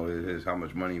shit, you know, his how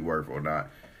much money he worth or not.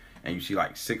 And you see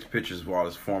like 6 pictures of all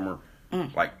his former,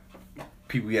 like,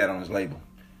 people he had on his label.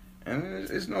 And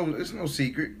it's no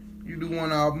secret. You do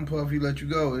one album, Puffy let you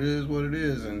go. It is what it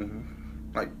is.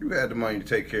 And, like, you had the money to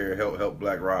take care of, help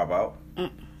Black Rob out. And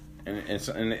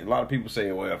a lot of people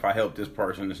say, well, if I help this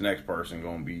person, this next person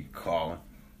going to be calling.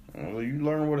 Well, you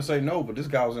learn where to say no, but this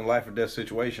guy was in a life or death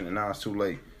situation, and now it's too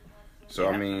late. So,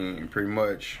 yeah. I mean, pretty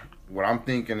much what I'm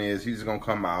thinking is he's going to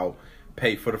come out,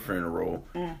 pay for the funeral,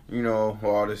 you know,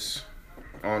 all this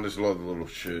little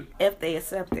shit. If they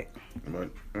accept it. But,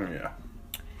 yeah.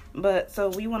 But, so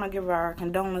we want to give our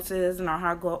condolences, and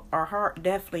our heart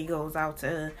definitely goes out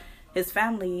to his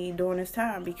family during this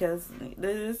time, because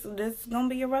this is going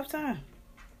to be a rough time.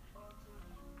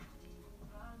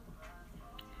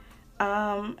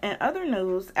 In other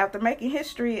news, after making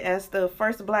history as the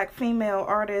first black female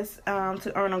artist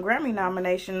to earn a Grammy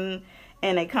nomination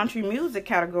in a country music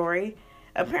category,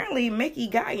 apparently Mickey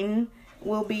Guyton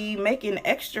will be making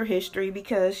extra history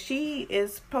because she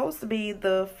is supposed to be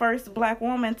the first black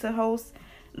woman to host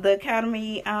the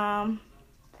Academy, to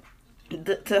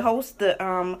host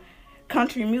the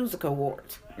Country Music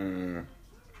Awards.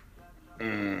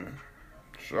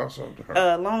 Shouts out to her.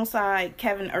 Alongside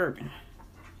Keith Urban.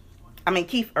 I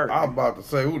was about to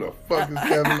say, who the fuck is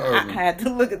Kevin Urban? I had to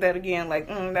look at that again, like,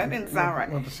 that didn't sound right.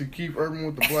 I want to see Keith Urban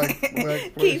with the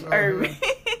black Keith Urban.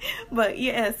 But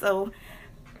yeah, so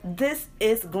this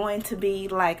is going to be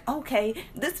like, okay,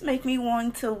 this make me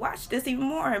want to watch this even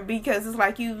more, because it's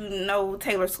like, you know,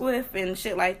 Taylor Swift and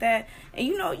shit like that, and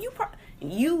you know,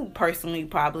 you personally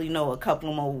probably know a couple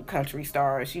of more country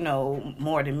stars, you know,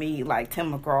 more than me, like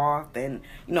Tim McGraw and,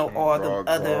 you know, all the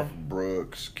other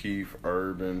Brooks, Keith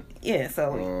Urban. Yeah,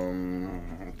 so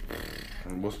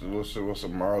what's a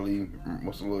Marley?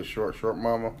 What's the little short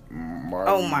mama?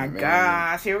 Marley, oh my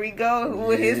gosh, here we go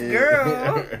with his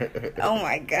girl. Oh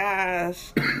my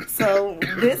gosh. So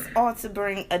this ought to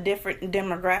bring a different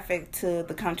demographic to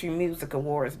the Country Music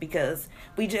Awards, because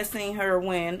we just seen her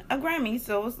win a Grammy,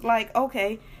 so it's like,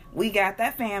 okay, we got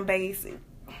that fan base,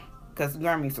 because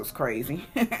Grammys was crazy.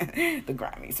 The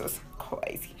Grammys was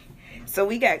crazy. So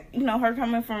we got, you know, her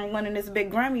coming from winning this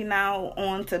big Grammy now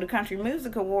on to the Country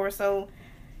Music Awards. So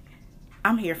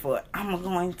I'm here for it. I'm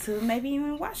going to maybe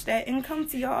even watch that and come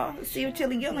to y'all. See what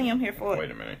Chili Gilliam here for.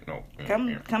 Wait a minute. No.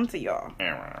 Come to y'all.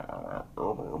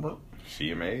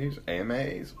 CMAs,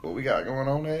 AMAs. What we got going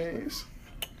on, A's?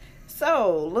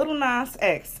 So, Lil Nas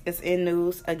X is in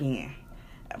news again.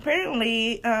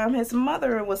 Apparently, his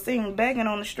mother was seen begging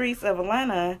on the streets of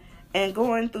Atlanta and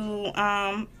going through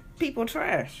people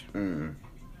trash.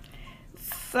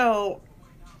 So,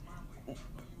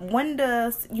 when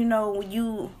do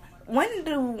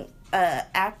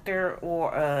actor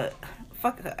or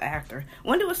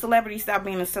when do a celebrity stop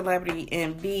being a celebrity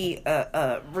and be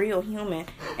a real human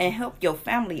and help your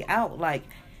family out? Like,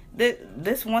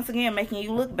 this once again making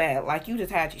you look bad. Like, you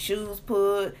just had your shoes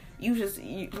put.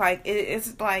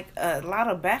 It's like a lot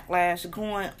of backlash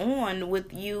going on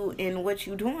with you and what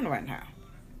you doing right now.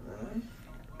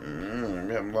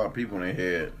 We have a lot of people in their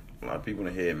head. A lot of people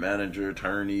in their head. Manager,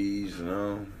 attorneys, you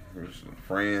know,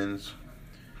 friends.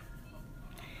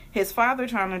 His father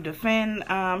trying to defend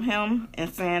him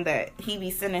and saying that he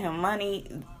be sending him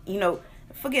money. You know,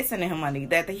 forget sending him money.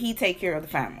 That he take care of the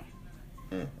family.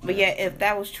 But yeah, if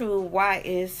that was true, why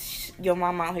is your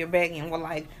mom out here begging?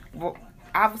 Well,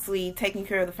 obviously taking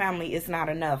care of the family is not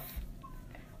enough.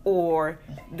 Or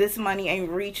this money ain't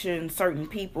reaching certain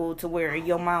people to where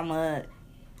your mama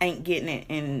ain't getting it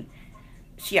and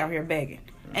she out here begging.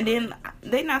 And then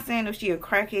they not saying if she a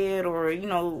crackhead or, you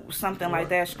know, something like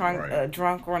that,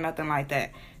 drunk or nothing like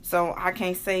that. So I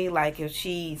can't say like if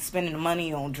she's spending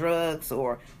money on drugs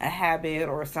or a habit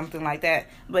or something like that.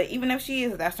 But even if she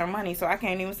is, that's her money. So I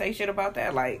can't even say shit about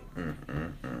that. Like,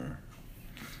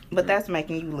 but that's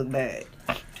making you look bad.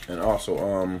 And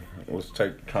also, let's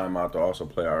take time out to also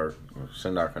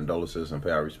send our condolences and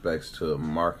pay our respects to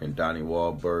Mark and Donnie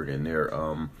Wahlberg and their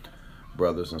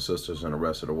brothers and sisters and the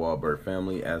rest of the Wahlberg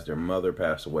family, as their mother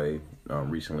passed away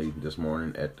recently this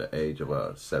morning at the age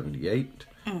of 78.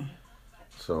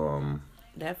 So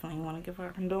definitely want to give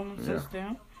our condolences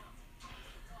there.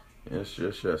 It's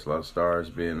just a lot of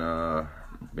stars being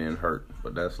hurt,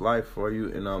 but that's life for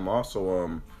you. And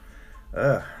also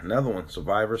another one,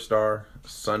 Survivor star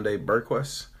Sunday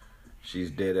Berquist. She's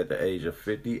dead at the age of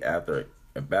 50 after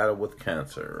a battle with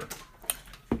cancer.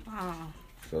 Wow.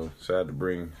 So sorry to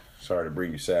bring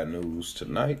you sad news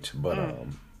tonight, but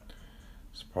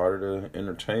it's part of the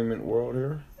entertainment world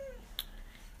here.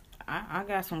 I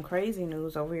got some crazy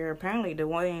news over here. Apparently,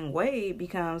 Dwayne Wade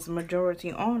becomes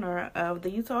majority owner of the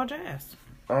Utah Jazz.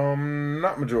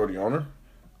 Not majority owner,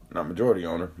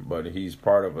 but he's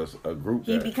part of a group.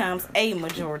 He becomes a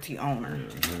majority owner.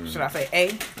 Mm-hmm. Should I say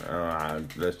a?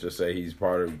 Let's just say takes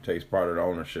part of the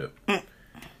ownership.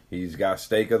 He's got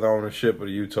stake of the ownership of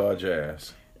the Utah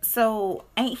Jazz. So,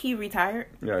 ain't he retired?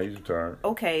 Yeah, he's retired.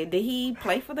 Okay, did he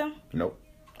play for them? Nope.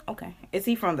 Okay, is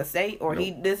he from the state or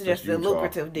nope. This is just a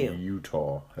lucrative deal?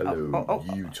 Utah. Hello,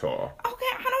 Utah. Okay,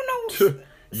 I don't know.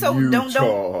 So Utah.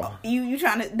 don't you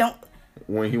trying to don't.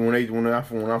 When I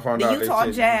found the out,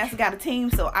 Utah Jazz got a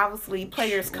team, so obviously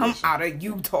players come out of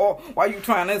Utah. Why you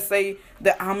trying to say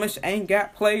the Amish ain't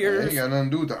got players? It ain't got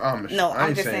nothing to do with the Amish. No, I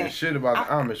ain't just saying shit about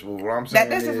the Amish, but what I'm saying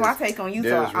that's just my take on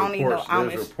Utah. I don't even know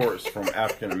Amish. There's reports from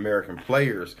African American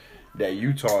players that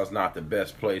Utah is not the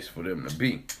best place for them to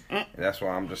be. And that's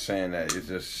why I'm just saying that it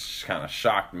just kind of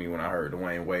shocked me when I heard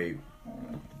Dwayne Wade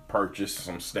purchase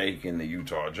some stake in the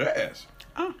Utah Jazz.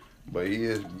 But he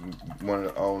is one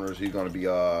of the owners. He's going to be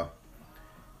on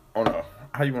a,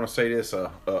 how you want to say this,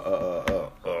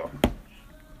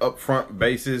 upfront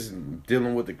basis,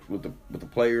 dealing with the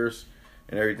players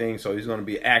and everything. So he's going to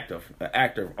be active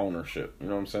ownership. You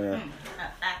know what I'm saying?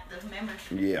 Active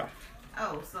membership. Yeah.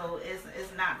 Oh, so it's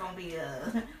not going to be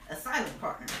a silent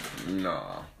partner.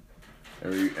 Nah.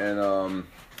 And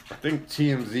I think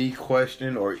TMZ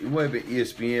questioned, or it might be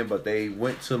ESPN, but they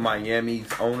went to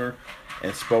Miami's owner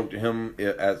and spoke to him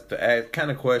as to ask, kind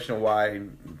of question why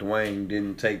Dwayne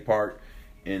didn't take part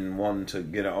in wanting to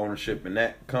get an ownership in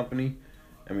that company.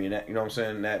 I mean, that, you know what I'm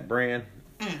saying, that brand.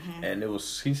 Mm-hmm. And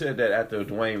he said that after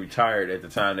Dwayne retired, at the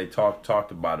time they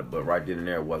talked about it, but right then and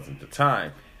there wasn't the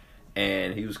time.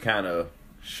 And he was kind of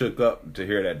shook up to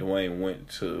hear that Dwayne went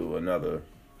to another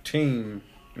team,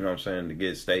 you know what I'm saying, to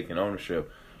get stake and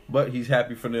ownership. But he's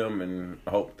happy for them and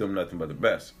hope them nothing but the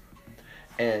best.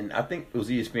 And I think it was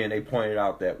ESPN, they pointed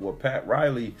out that Pat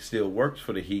Riley still works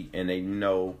for the Heat, and they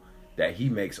know that he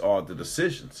makes all the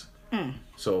decisions.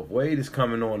 So if Wade is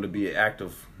coming on to be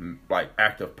active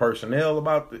personnel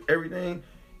about everything,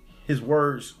 his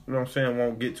words, you know what I'm saying,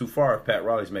 won't get too far if Pat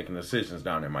Riley's making decisions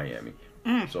down in Miami.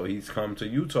 So he's come to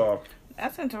Utah.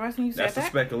 That's interesting you said that. That's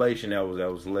the speculation that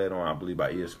was led on, I believe,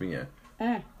 by ESPN.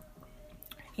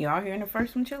 Y'all hearing it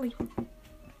first from Chili.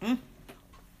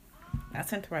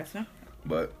 That's interesting.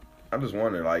 But I just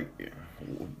wonder, like,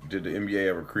 did the NBA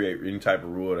ever create any type of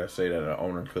rule that say that an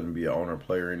owner couldn't be an owner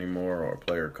player anymore or a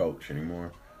player coach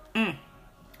anymore?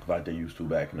 Like they used to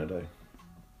back in the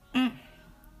day.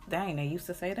 Dang, they used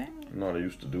to say that? No, they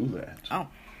used to do that. Oh,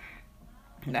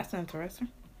 that's interesting.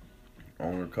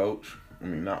 Owner coach. I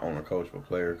mean, not owner coach, but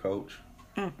player coach.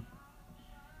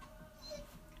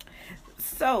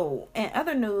 So, in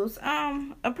other news,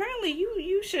 apparently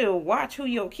you should watch who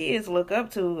your kids look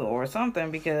up to or something,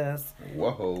 because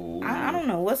whoa, I don't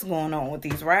know what's going on with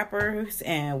these rappers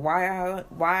and why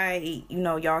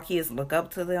y'all kids look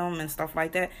up to them and stuff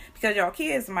like that, because y'all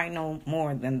kids might know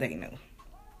more than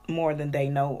they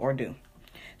know or do.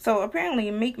 So apparently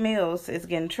Meek Mills is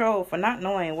getting trolled for not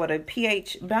knowing what a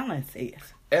pH balance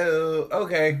is. Oh,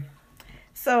 okay.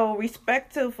 So,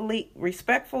 respectfully,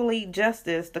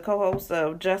 Justice, the co-host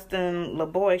of Justin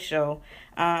LeBoy Show,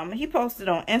 he posted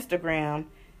on Instagram,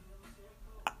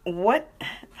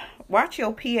 watch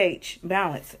your pH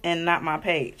balance and not my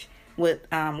page, with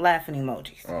laughing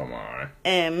emojis. Oh, my.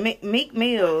 And Meek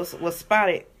Mills was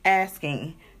spotted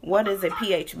asking, what is a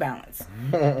pH balance?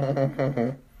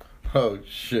 Oh,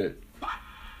 shit.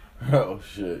 Oh,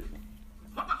 shit.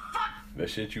 That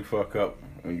shit you fuck up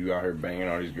when you out here banging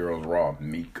all these girls raw,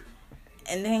 Meek.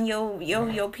 And then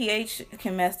your pH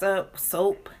can mess up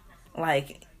soap.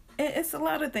 Like, It's a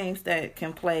lot of things that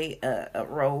can play a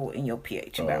role in your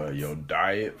pH balance. Your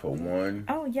diet, for one.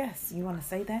 Oh, yes. You want to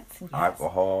say that? Yes.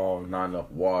 Alcohol, not enough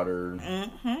water.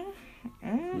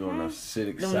 Mm-hmm. You're on the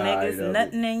acidic Them side niggas of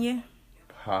nothing it. in you.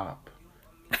 Pop.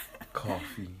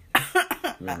 Coffee.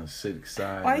 You're on the acidic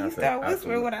side. Why you start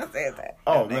whispering when I said that?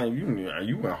 Oh, man,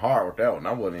 you went hard with that one.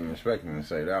 I wasn't even expecting you to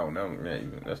say that one.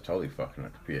 That's totally fucking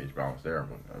up the pH balance there.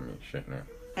 But, I mean, shit, man.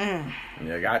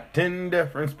 You got 10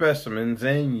 different specimens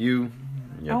in you.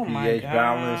 Your pH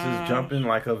balance is jumping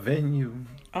like a venue.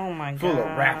 Oh my god. Full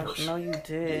of rappers. No, you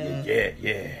didn't.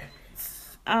 Yeah.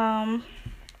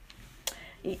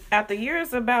 After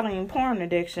years of battling porn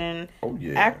addiction,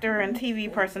 actor and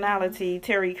TV personality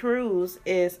Terry Crews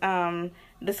is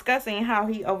discussing how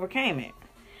he overcame it.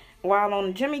 While on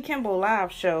the Jimmy Kimmel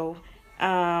Live show,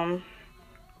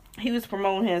 he was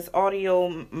promoting his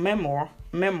audio memoir,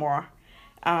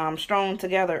 Strung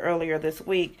Together, earlier this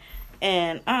week.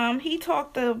 And he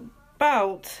talked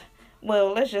about,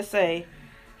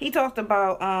 he talked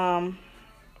about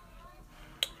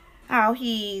how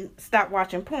he stopped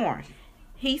watching porn.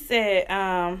 He said,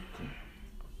 hold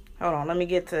on, let me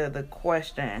get to the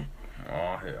question.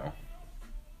 Oh, hell.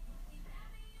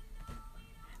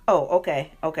 Oh,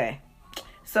 okay.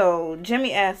 So,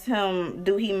 Jimmy asked him,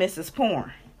 do he miss his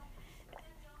porn?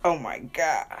 Oh, my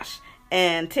gosh.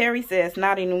 And Terry says,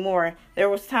 not anymore. There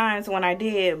was times when I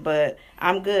did, but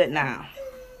I'm good now,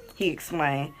 he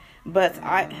explained.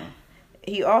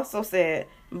 He also said,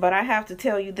 but I have to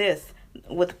tell you this.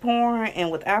 With porn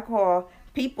and with alcohol,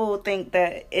 people think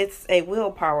that it's a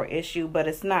willpower issue, but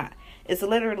it's not. It's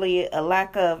literally a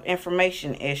lack of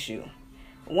information issue.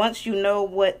 Once you know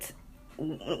what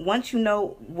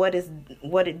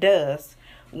it does,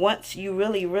 once you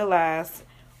really realize,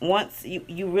 once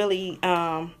you really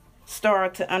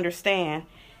start to understand,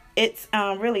 it's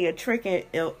really a trick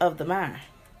of the mind.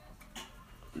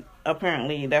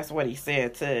 Apparently, that's what he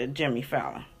said to Jimmy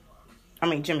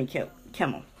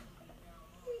Kimmel.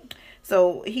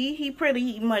 So he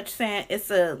pretty much saying it's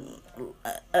a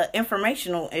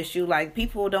informational issue. Like,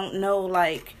 people don't know,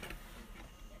 like,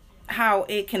 how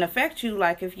it can affect you.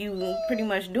 Like, if you pretty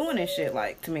much doing this shit,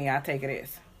 like, to me, I take it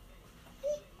is.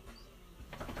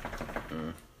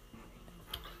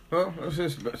 Well, that's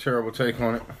just a terrible take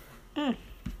on it.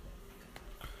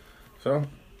 So,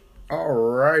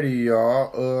 alrighty,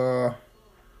 y'all.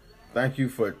 Thank you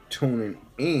for tuning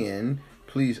in.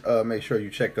 Please make sure you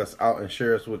check us out and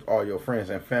share us with all your friends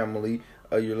and family.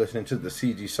 You're listening to the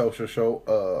CG Social Show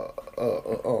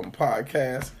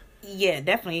podcast. Yeah,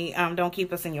 definitely. Don't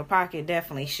keep us in your pocket.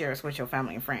 Definitely share us with your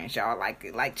family and friends, y'all.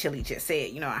 Like Chili just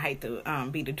said, you know, I hate to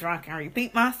be the drunk and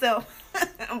repeat myself,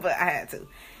 but I had to.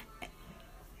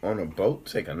 On a boat,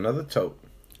 take another tote.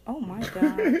 Oh my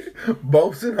gosh.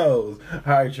 Boats and hoes. All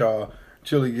right, y'all.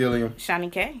 Chili Gilliam.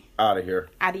 Shawnee K. Out of here.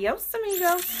 Adios,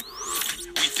 amigos.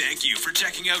 We thank you for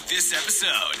checking out this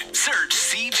episode. Search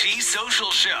CG Social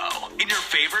Show in your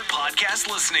favorite podcast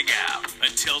listening app.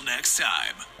 Until next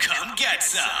time, come get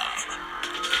some.